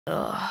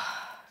Ugh.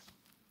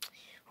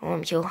 Oh,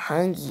 I'm so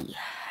hungry.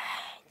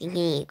 I think I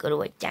need to go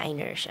to a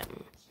diner or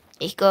something.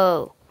 Let's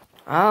go.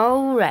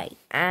 Alright,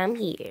 I'm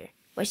here.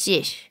 What's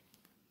this?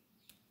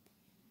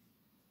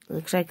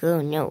 Looks like a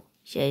little note.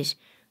 It says,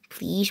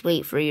 please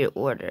wait for your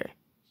order.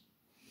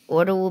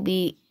 Order will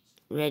be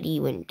ready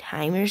when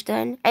timer's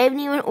done. I haven't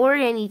even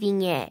ordered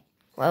anything yet.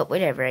 Well,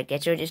 whatever. I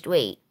guess I'll just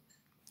wait.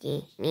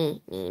 Hey!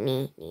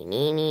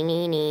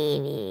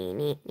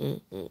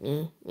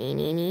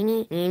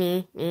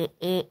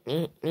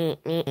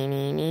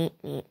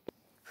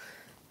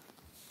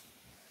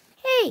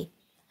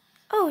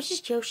 Oh, it's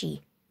just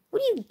Yoshi.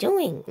 What are you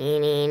doing?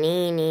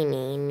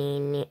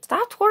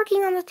 Stop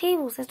twerking on the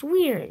tables. That's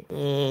weird.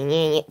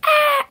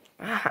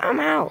 I'm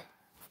out.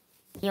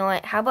 You know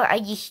what? How about I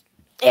just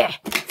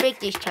fake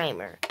this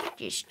timer?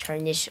 Just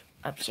turn this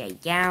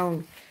upside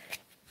down.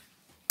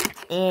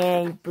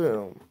 And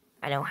boom.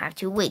 I don't have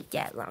to wait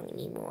that long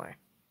anymore.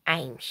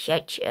 I'm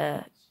such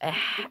a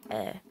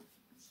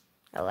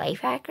life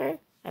hacker?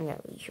 I'm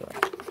not really sure.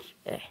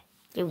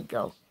 There we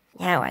go.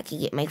 Now I can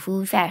get my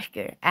food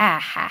faster. Ah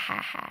ha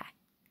ha ha.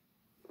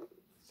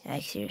 I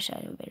seriously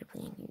I better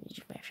play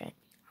with my friend.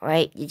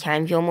 Alright, the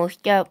time's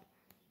almost up.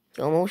 It's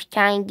almost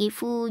time to get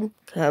food.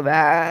 Come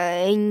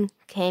on.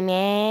 Come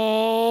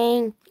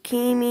in.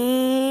 Come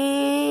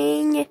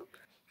in.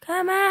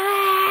 Come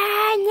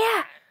on.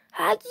 Yeah.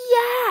 Hurry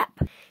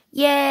up.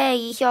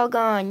 Yay, it's all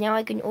gone. Now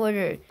I can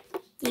order.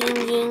 Ding,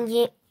 ding,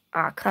 ding.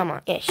 Aw, oh, come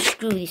on. Yeah,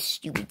 screw this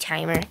stupid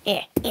timer.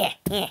 Yeah.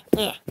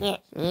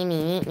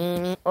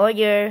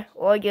 Order.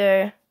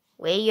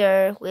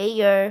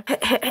 Waiter.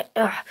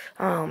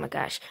 Oh my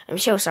gosh. I'm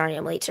so sorry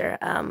I'm late, sir.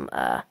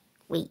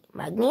 Wait,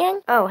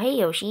 Mugman? Oh, hey,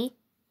 Yoshi.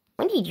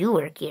 When did you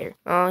work here?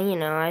 Oh, you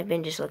know, I've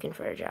been just looking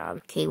for a job.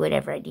 Okay,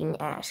 whatever. I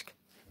didn't ask.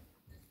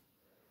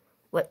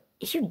 What?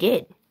 Yes, you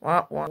did.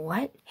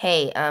 What?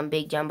 Hey,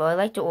 Big Jumbo, I'd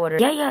like to order.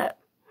 Yeah.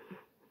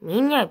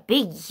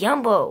 Big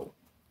Jumbo.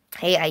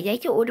 Hey, I'd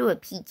like to order a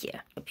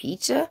pizza. A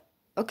pizza?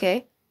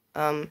 Okay.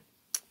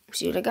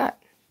 See what I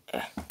got.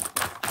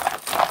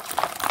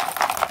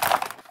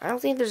 I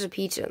don't think there's a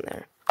pizza in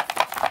there.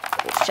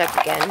 Let's check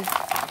again.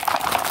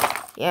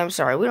 Yeah, I'm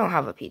sorry, we don't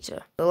have a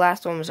pizza. The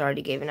last one was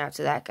already given out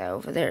to that guy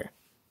over there.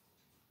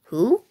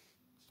 Who?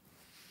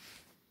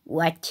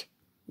 What?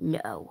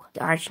 No.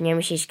 The arch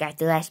nemesis got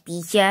the last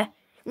pizza?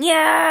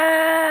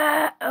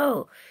 Yeah!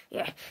 Oh,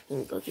 yeah. You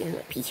can go give him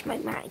a piece of my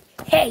mind.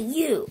 Hey,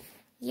 you!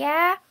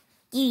 Yeah?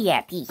 You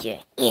got pizza.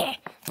 Yeah.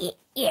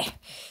 It's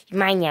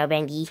mine now,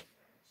 Bendy.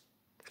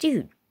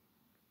 Dude.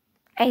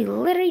 I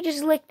literally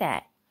just licked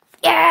that.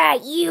 Yeah,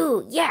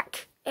 you!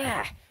 Yuck!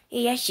 Yeah,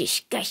 that's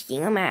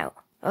disgusting. I'm out.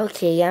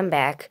 Okay, I'm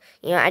back.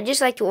 You know, I'd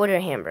just like to order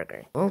a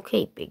hamburger.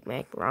 Okay, Big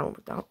Mac. Wrong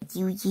with that.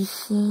 You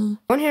just say?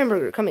 One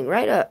hamburger coming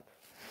right up.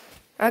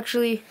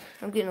 Actually,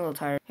 I'm getting a little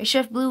tired. Hey,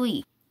 Chef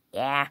Bluey.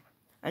 Yeah?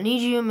 I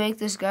need you to make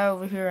this guy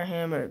over here a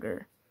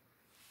hamburger.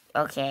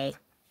 Okay.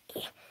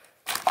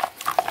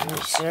 Let me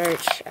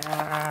search.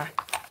 I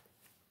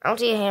don't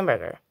see a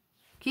hamburger.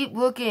 Keep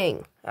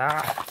looking.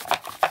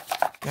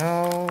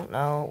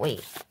 No,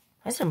 wait.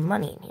 Why is there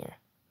money in here?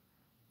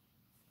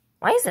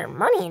 Why is there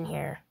money in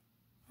here?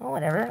 Oh,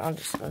 whatever. I'll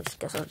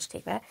just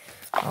take that.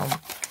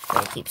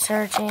 Gonna keep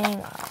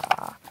searching.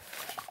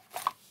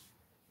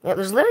 Yeah,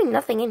 there's literally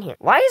nothing in here.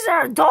 Why is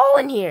there a doll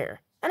in here?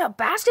 And a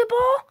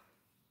basketball?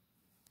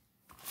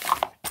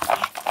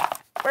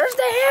 Where's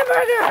the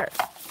hamburger?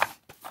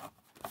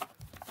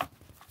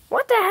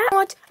 What the hell?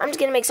 What? I'm just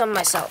gonna make some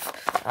myself.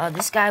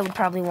 This guy would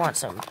probably want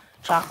some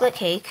chocolate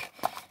cake.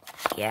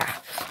 Yeah,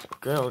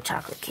 good old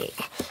chocolate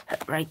cake.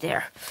 Right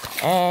there.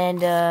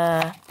 And,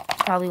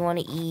 probably want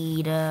to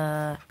eat,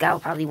 guy will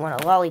probably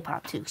want a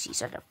lollipop too, because he's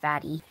such a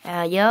fatty.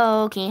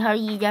 Yo, can you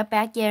hurry up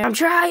back there? I'm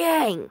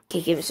trying! Can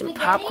you give me some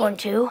spaghetti? Popcorn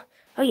too?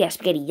 Oh yeah,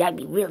 spaghetti, that'd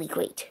be really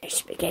great.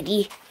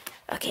 Spaghetti.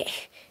 Okay,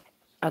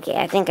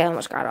 I think I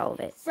almost got all of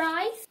it.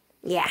 Fries?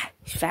 Yeah,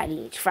 fatty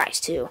needs fries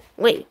too.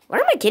 Wait,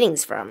 where am I getting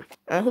this from?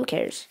 Who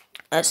cares?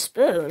 A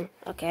spoon?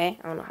 Okay,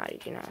 I don't know how you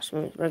do a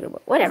smooth burger,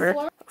 but whatever.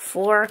 A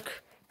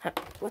fork.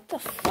 What the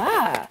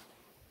fuck?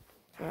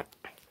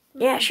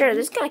 Yeah, sure,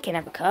 this guy can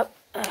have a cup.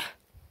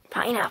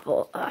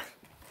 Pineapple.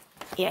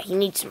 Yeah, he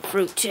needs some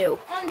fruit too.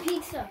 And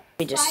pizza. Let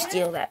me just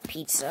steal that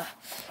pizza.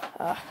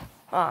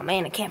 Oh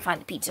man, I can't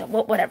find the pizza.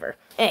 Well, whatever.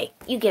 Hey,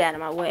 you get out of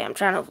my way. I'm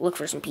trying to look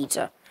for some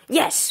pizza.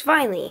 Yes,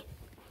 finally.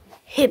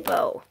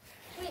 Hippo.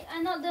 Wait,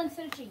 I'm not done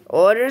searching.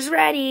 Order's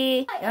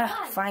ready.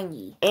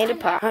 Finally. And a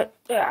pot.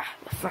 The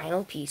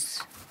final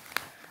piece.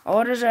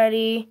 Order's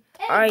ready.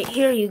 Alright,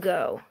 here you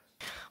go.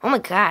 Oh my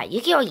god,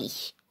 look at all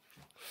these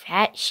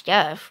fat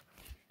stuff.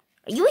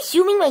 Are you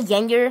assuming my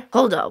gender?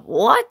 Hold up,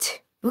 what?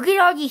 Look at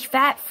all this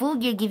fat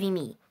food you're giving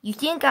me. You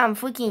think I'm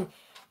freaking...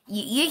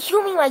 You're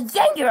assuming my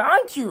gender,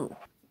 aren't you?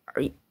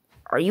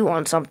 Are you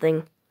on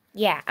something?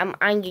 Yeah, I'm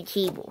on your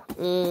table.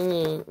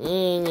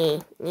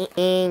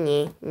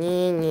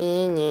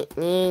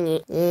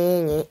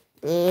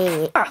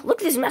 Look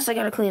at this mess I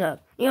gotta clean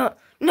up. You know,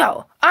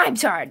 no, I'm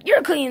tired.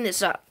 You're cleaning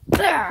this up.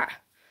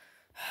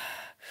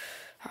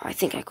 I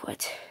think I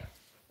quit.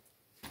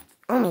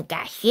 Oh my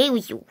gosh, it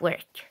was the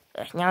worst.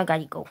 Now I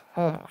gotta go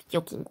home all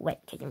soaking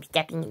wet because I'm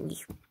stepping in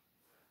this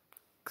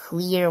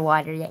clear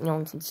water that no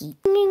one can see.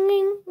 Ring,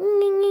 ring, ring,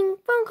 ring,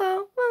 phone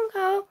call, phone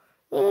call.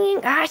 Ring.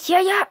 Ah,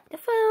 shut up! The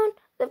phone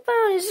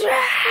is...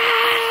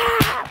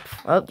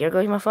 Oh, there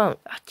goes my phone.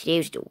 Oh, today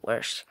was the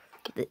worst.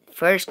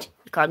 First,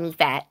 they called me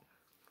fat.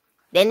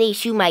 Then they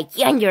shoot my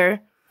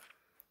gender.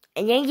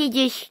 And then they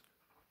just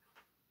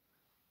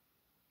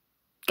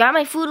got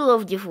my food all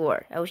over the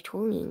floor. That was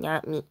totally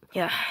not me.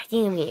 Yeah, I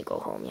think I'm gonna go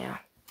home now.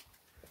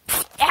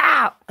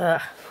 Ow!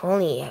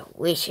 Only I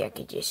wish I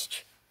could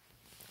just...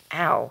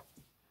 Ow.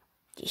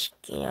 Just,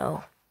 you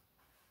know...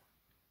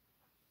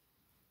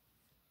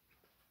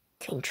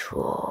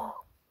 Control.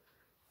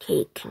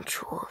 Take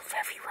control of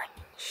everyone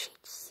in the city.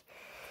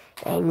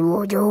 And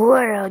rule the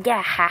world.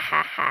 Ha ha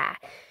ha.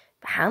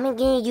 But how am I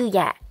gonna do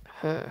that?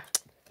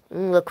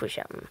 Look for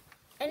something.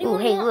 Oh,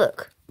 hey,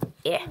 look.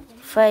 Yeah,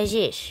 what is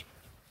this?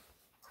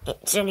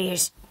 It's under here.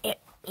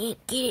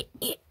 Get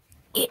it.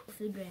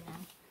 Food right now.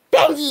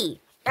 Benji!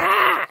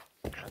 Ah!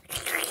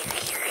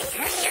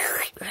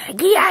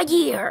 Get out of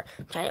here!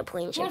 I'm trying to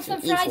play Want something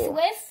some fries evil.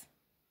 with?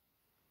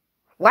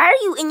 Why are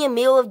you in the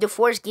middle of the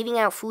forest giving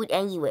out food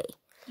anyway?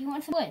 You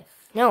want some with?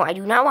 No, I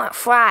do not want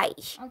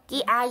fries. Okay.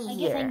 Get out of I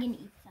here. guess I can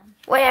eat some.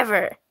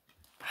 Whatever.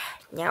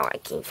 Now I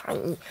can't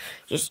find it.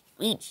 Just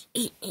eat.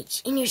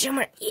 It's in here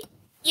somewhere.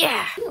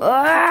 Yeah.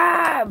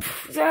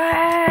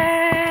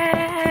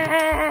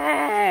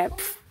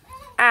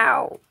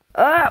 Ow.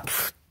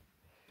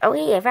 Oh,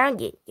 hey, I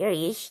found it. There it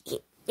is.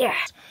 Yeah.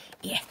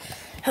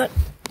 Oh,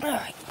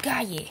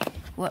 got it.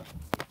 What?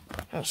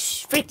 Oh,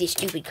 frick this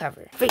stupid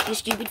cover. Frick this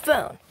stupid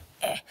phone.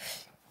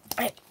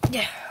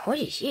 What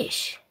is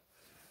this?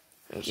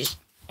 Is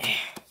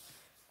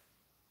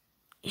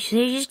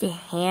there just a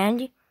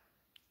hand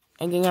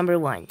and the number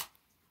 1?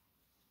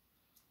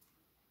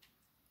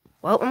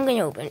 Well, I'm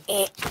gonna open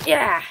it.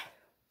 Yeah.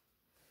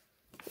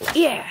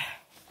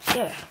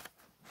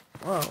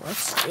 Whoa,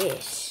 what's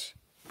this?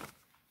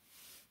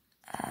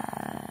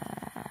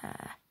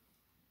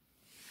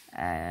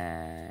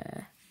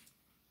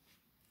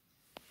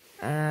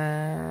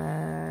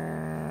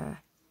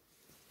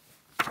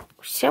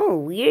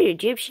 Some weird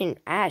Egyptian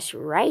ass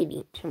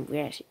writing.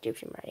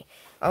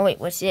 Oh wait,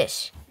 what's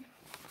this?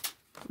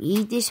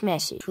 Read this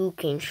message. To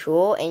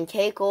control and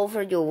take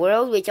over the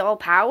world with all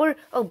power?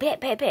 Oh,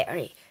 bet.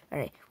 Alright.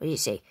 What does it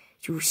say?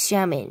 To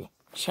summon.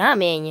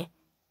 Summon?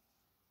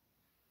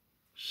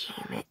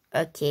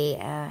 Okay,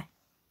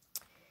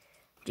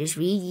 just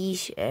read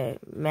this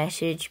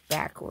message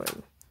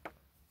backward.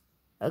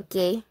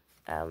 Okay,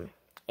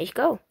 let's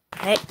go.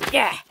 Hey,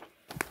 yeah.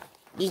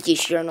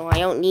 This journal I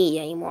don't need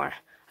anymore.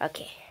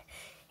 Okay.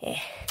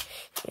 Yeah.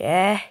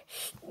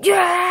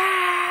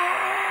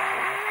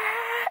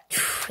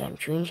 I'm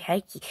doing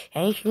healthy.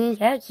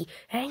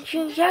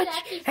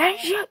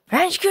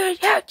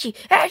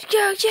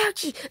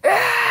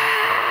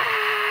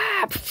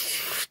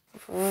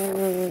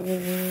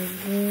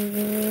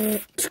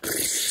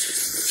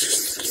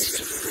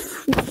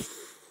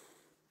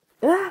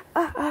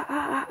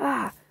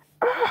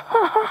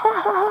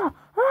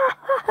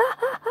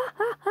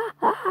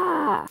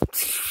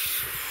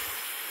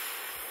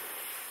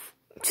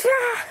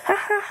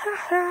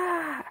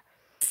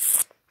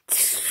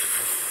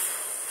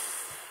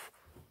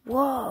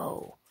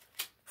 Whoa.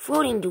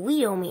 Floating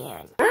Dorito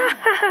Man.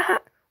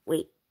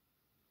 Wait.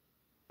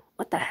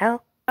 What the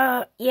hell?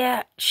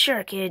 Yeah,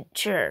 sure, kid.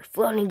 Sure.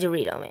 Floating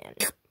Dorito Man.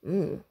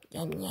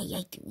 Yummy, I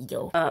like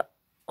Dorito.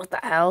 What the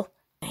hell?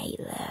 I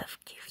love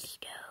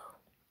Dorito.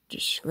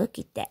 Just look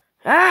at that.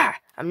 Ah!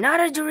 I'm not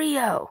a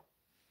Dorito!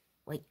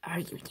 Wait, are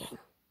you then?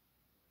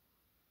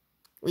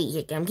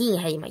 Wait, I'm getting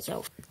ahead of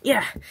myself.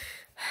 Yeah.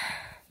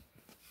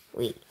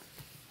 Wait.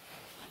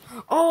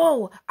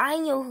 Oh! I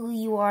know who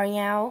you are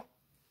now.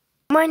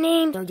 My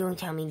name? No, don't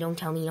tell me.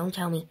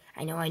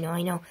 I know. I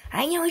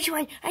know which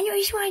one.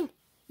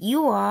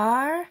 You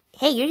are?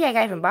 Hey, you're that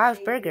guy from Bob's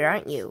Burger,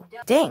 aren't you?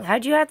 Dang,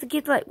 how'd you have to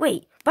get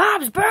wait,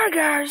 Bob's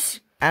Burgers?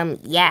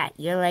 Yeah,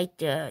 you're like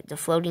the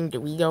floating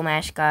Dorito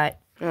mascot.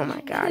 Oh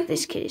my god,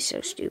 this kid is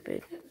so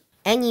stupid.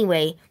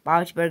 Anyway,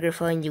 Bob's Burger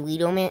floating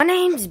Dorito Man. My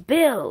name's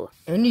Bill.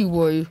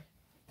 Anyway,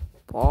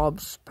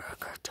 Bob's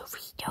Burger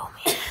Dorito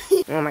Man.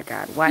 Oh my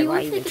god, why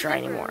even try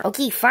anymore?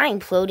 Okay, fine,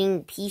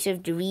 floating piece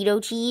of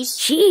Dorito cheese.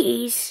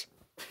 Cheese?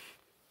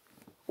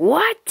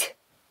 What?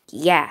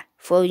 Yeah,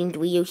 floating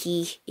Dorito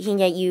cheese. Isn't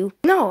that you?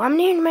 No, I'm an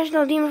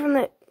interdimensional demon from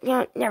the...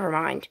 never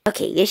mind.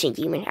 Okay, listen,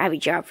 demon, I have a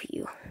job for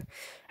you.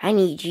 I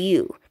need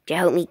you to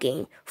help me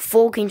gain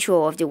full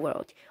control of the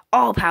world.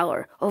 All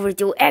power over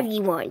to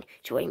everyone.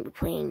 So I've been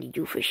planning to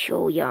do for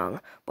so long,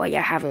 but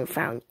I haven't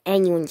found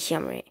anyone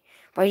similar it.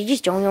 But I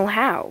just don't know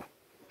how.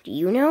 Do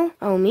you know?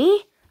 Oh,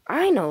 me?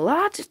 I know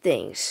lots of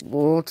things.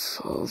 Lots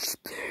of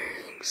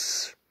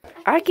things.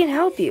 I can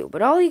help you,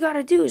 but all you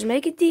gotta do is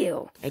make a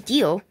deal. A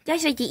deal?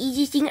 That's like the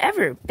easiest thing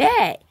ever.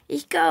 Bet.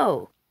 Let's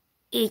go.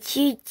 It's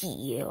a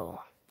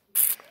deal.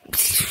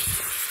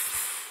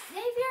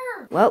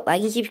 Xavier! Well,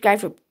 like and subscribe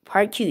for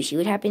part 2. See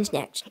what happens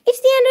next. It's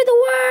the end of the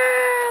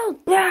world!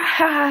 Ah,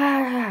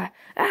 ha,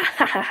 ha,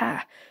 ha, ha,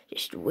 ha.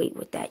 Just wait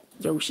what that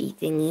Yoshi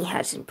thingy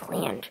hasn't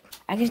planned.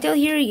 I can still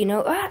hear you,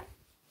 know. Ah.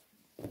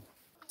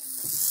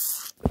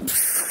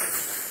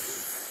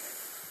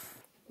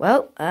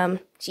 Well,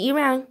 see you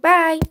around.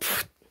 Bye!